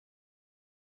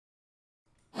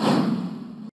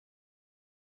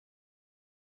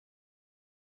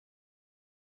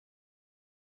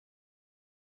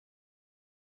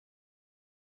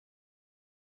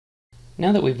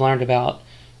Now that we've learned about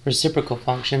reciprocal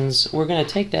functions, we're going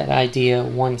to take that idea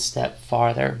one step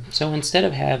farther. So instead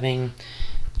of having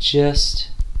just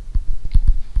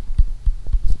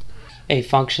a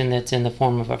function that's in the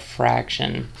form of a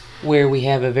fraction, where we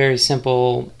have a very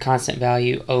simple constant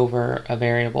value over a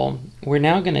variable, we're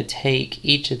now going to take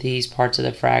each of these parts of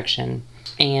the fraction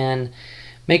and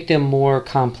make them more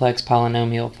complex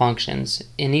polynomial functions.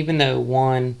 And even though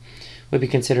one would be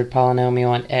considered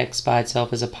polynomial and x by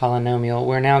itself is a polynomial,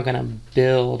 we're now going to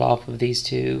build off of these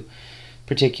two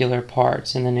particular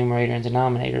parts in the numerator and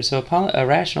denominator. So a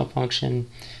rational function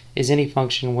is any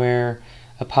function where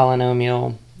a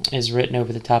polynomial is written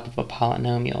over the top of a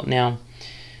polynomial. Now,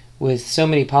 with so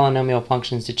many polynomial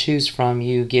functions to choose from,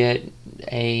 you get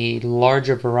a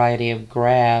larger variety of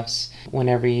graphs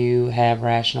whenever you have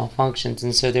rational functions,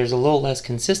 and so there's a little less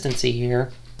consistency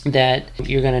here that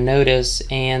you're going to notice.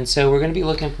 And so we're going to be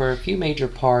looking for a few major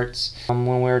parts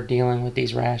when we're dealing with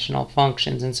these rational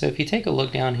functions. And so if you take a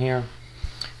look down here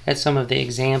at some of the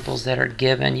examples that are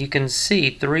given, you can see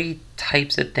three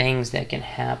types of things that can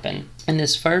happen. In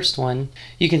this first one,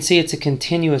 you can see it's a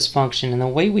continuous function, and the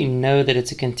way we know that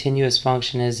it's a continuous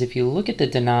function is if you look at the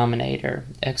denominator,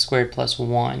 x squared plus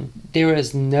 1, there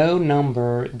is no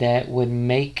number that would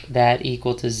make that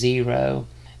equal to 0.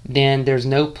 Then there's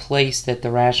no place that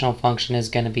the rational function is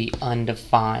going to be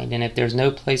undefined. And if there's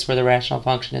no place where the rational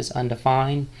function is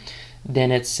undefined,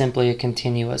 then it's simply a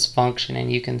continuous function.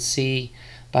 And you can see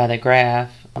by the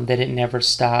graph that it never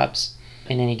stops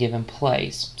in any given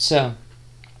place. So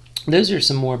those are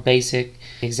some more basic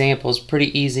examples.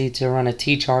 Pretty easy to run a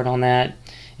t-chart on that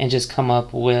and just come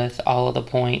up with all of the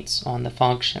points on the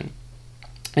function.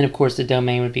 And of course the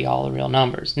domain would be all the real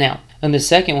numbers. Now, in the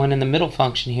second one, in the middle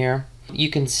function here, you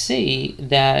can see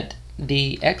that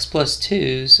the x plus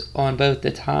 2's on both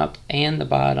the top and the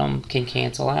bottom can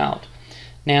cancel out.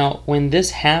 Now, when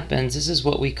this happens, this is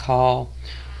what we call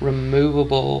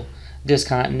removable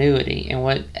discontinuity. And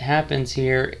what happens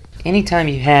here, anytime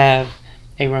you have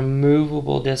a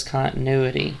removable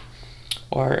discontinuity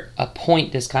or a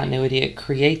point discontinuity, it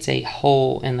creates a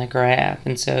hole in the graph.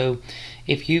 And so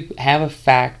if you have a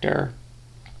factor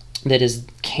that is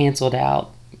canceled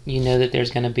out, you know that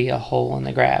there's going to be a hole in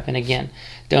the graph. And again,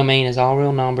 domain is all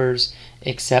real numbers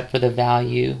except for the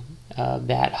value of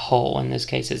that hole. In this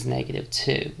case, it's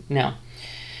 -2. Now,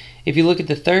 if you look at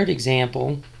the third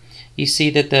example, you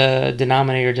see that the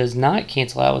denominator does not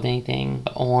cancel out with anything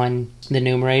on the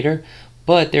numerator,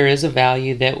 but there is a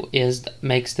value that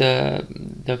makes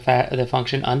the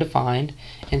function undefined.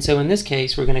 And so in this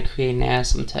case, we're going to create an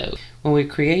asymptote. When we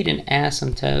create an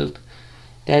asymptote,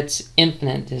 that's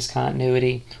infinite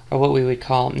discontinuity, or what we would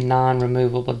call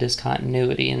non-removable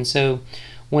discontinuity. And so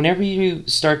whenever you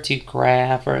start to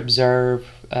graph or observe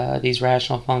these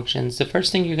rational functions, the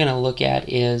first thing you're going to look at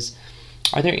is,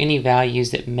 are there any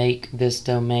values that make this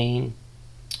domain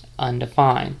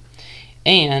undefined?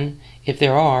 And if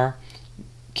there are,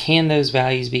 can those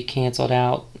values be canceled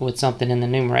out with something in the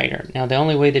numerator? Now, the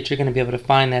only way that you're going to be able to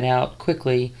find that out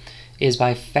quickly is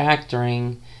by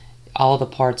factoring all the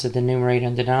parts of the numerator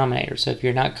and denominator. So if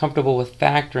you're not comfortable with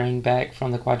factoring back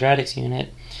from the quadratics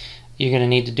unit, you're going to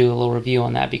need to do a little review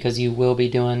on that, because you will be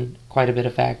doing quite a bit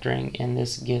of factoring in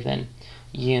this given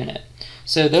unit.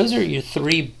 So those are your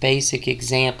three basic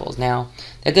examples. Now,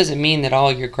 that doesn't mean that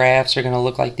all your graphs are going to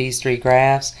look like these three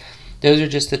graphs. Those are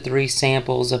just the three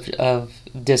samples of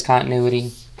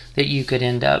discontinuity that you could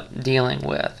end up dealing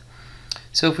with.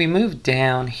 So if we move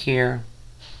down here,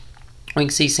 we can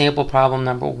see sample problem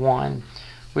number 1.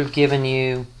 We've given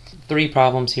you 3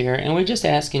 problems here, and we're just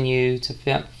asking you to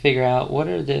figure out what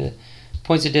are the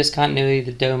points of discontinuity,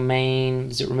 the domain,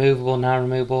 is it removable,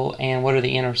 non-removable, and what are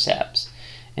the intercepts.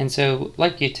 And so I'd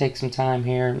like you to take some time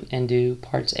here and do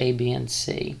parts A, B, and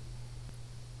C.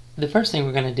 The first thing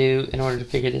we're going to do in order to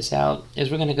figure this out is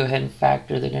we're going to go ahead and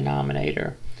factor the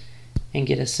denominator and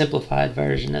get a simplified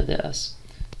version of this.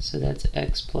 So that's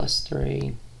x plus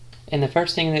 3. And the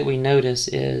first thing that we notice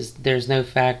is there's no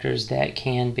factors that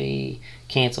can be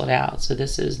canceled out. So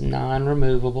this is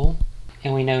non-removable,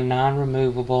 and we know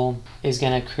non-removable is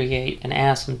going to create an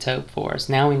asymptote for us.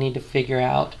 Now we need to figure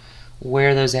out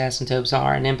where those asymptotes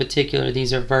are, and in particular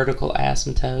these are vertical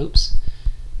asymptotes.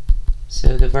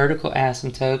 So the vertical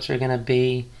asymptotes are going to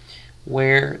be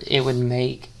where it would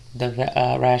make the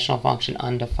rational function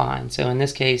undefined. So in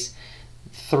this case,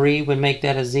 3 would make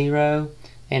that a 0,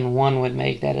 and 1 would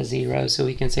make that a 0. So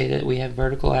we can say that we have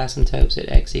vertical asymptotes at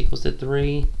x equals to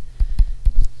 3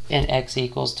 and x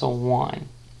equals to 1.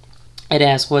 It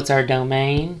asks what's our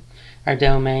domain. Our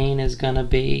domain is going to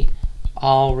be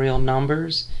all real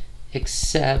numbers,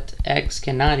 except x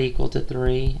cannot equal to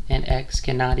 3 and x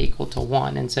cannot equal to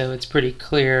 1. And so it's pretty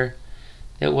clear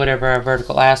that whatever our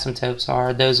vertical asymptotes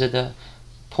are, those are the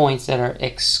points that are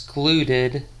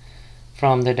excluded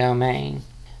from the domain.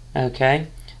 Okay,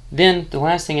 then the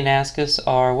last thing it asks us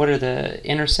are what are the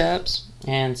intercepts.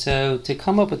 And so to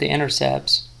come up with the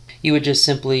intercepts, you would just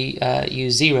simply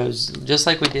use zeros, just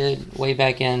like we did way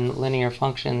back in linear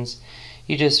functions.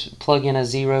 You just plug in a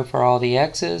 0 for all the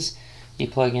x's, you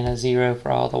plug in a 0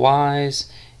 for all the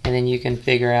y's, and then you can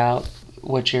figure out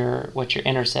what your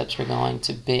intercepts are going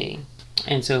to be.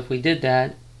 And so if we did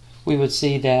that, we would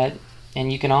see that,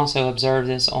 and you can also observe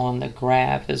this on the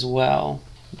graph as well.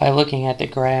 By looking at the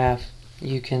graph,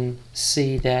 you can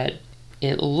see that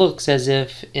it looks as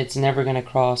if it's never going to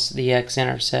cross the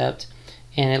x-intercept,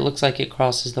 and it looks like it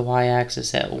crosses the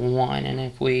y-axis at 1. And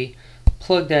if we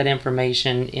plug that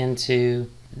information into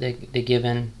the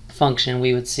given function,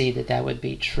 we would see that that would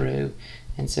be true.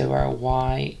 And so our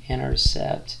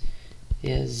y-intercept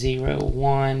is 0,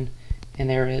 1, and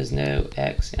there is no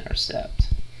x-intercept.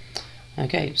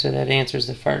 Okay, so that answers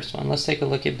the first one. Let's take a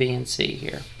look at B and C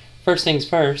here. First things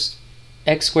first,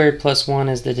 x squared plus 1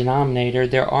 is the denominator.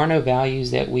 There are no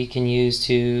values that we can use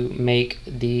to make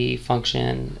the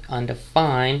function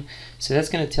undefined, so that's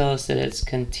going to tell us that it's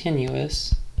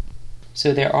continuous.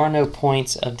 So there are no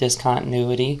points of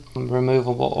discontinuity,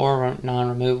 removable or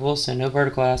non-removable, so no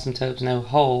vertical asymptotes, no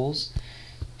holes.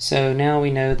 So now we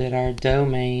know that our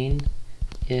domain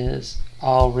is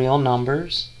all real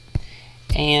numbers.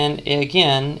 And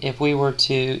again, if we were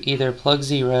to either plug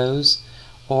zeros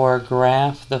or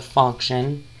graph the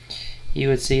function, you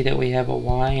would see that we have a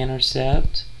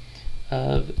y-intercept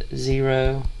of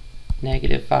 0,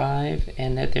 -5,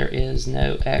 and that there is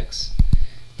no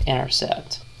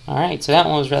x-intercept. Alright, so that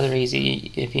one was rather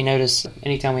easy. If you notice,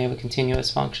 anytime we have a continuous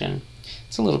function,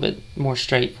 it's a little bit more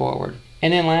straightforward.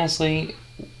 And then lastly,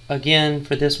 again,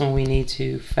 for this one we need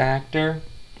to factor,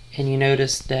 and you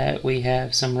notice that we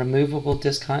have some removable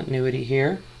discontinuity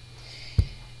here.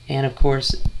 And of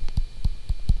course,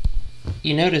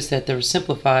 you notice that the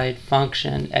simplified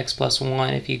function x plus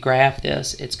 1, if you graph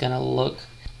this, it's going to look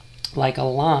like a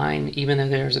line, even though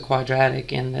there's a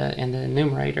quadratic in the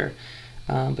numerator.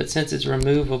 But since it's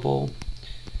removable,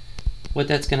 what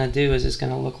that's going to do is it's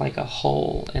going to look like a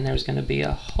hole, and there's going to be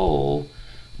a hole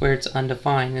where it's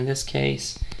undefined. In this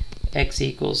case, x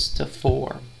equals to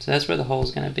 4. So that's where the hole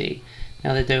is going to be.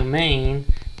 Now the domain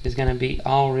is going to be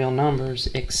all real numbers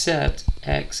except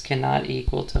x cannot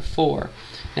equal to 4.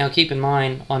 Now keep in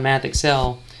mind, on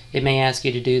MathXL, it may ask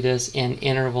you to do this in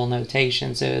interval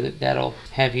notation, so that'll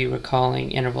have you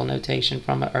recalling interval notation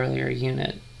from an earlier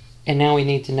unit. And now we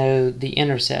need to know the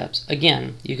intercepts.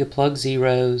 Again, you could plug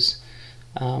zeros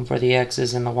for the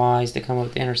x's and the y's to come up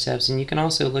with intercepts, and you can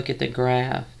also look at the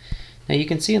graph. Now you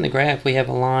can see in the graph we have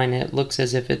a line that looks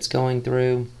as if it's going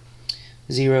through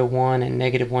 0, 1 and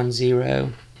 -1,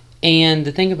 0. And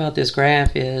the thing about this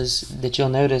graph is that you'll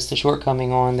notice the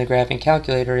shortcoming on the graphing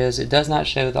calculator is it does not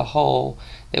show the hole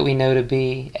that we know to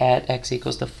be at x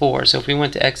equals to 4. So if we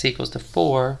went to x equals to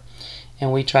 4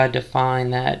 and we tried to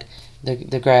find that,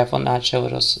 the graph will not show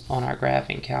it us on our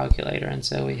graphing calculator. And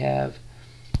so we have,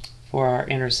 for our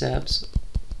intercepts,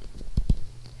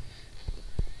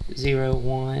 0,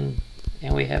 1,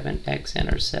 and we have an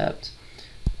x-intercept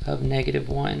of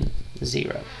 -1,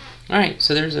 0. Alright,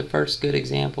 so there's a first good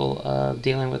example of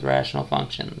dealing with rational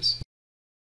functions.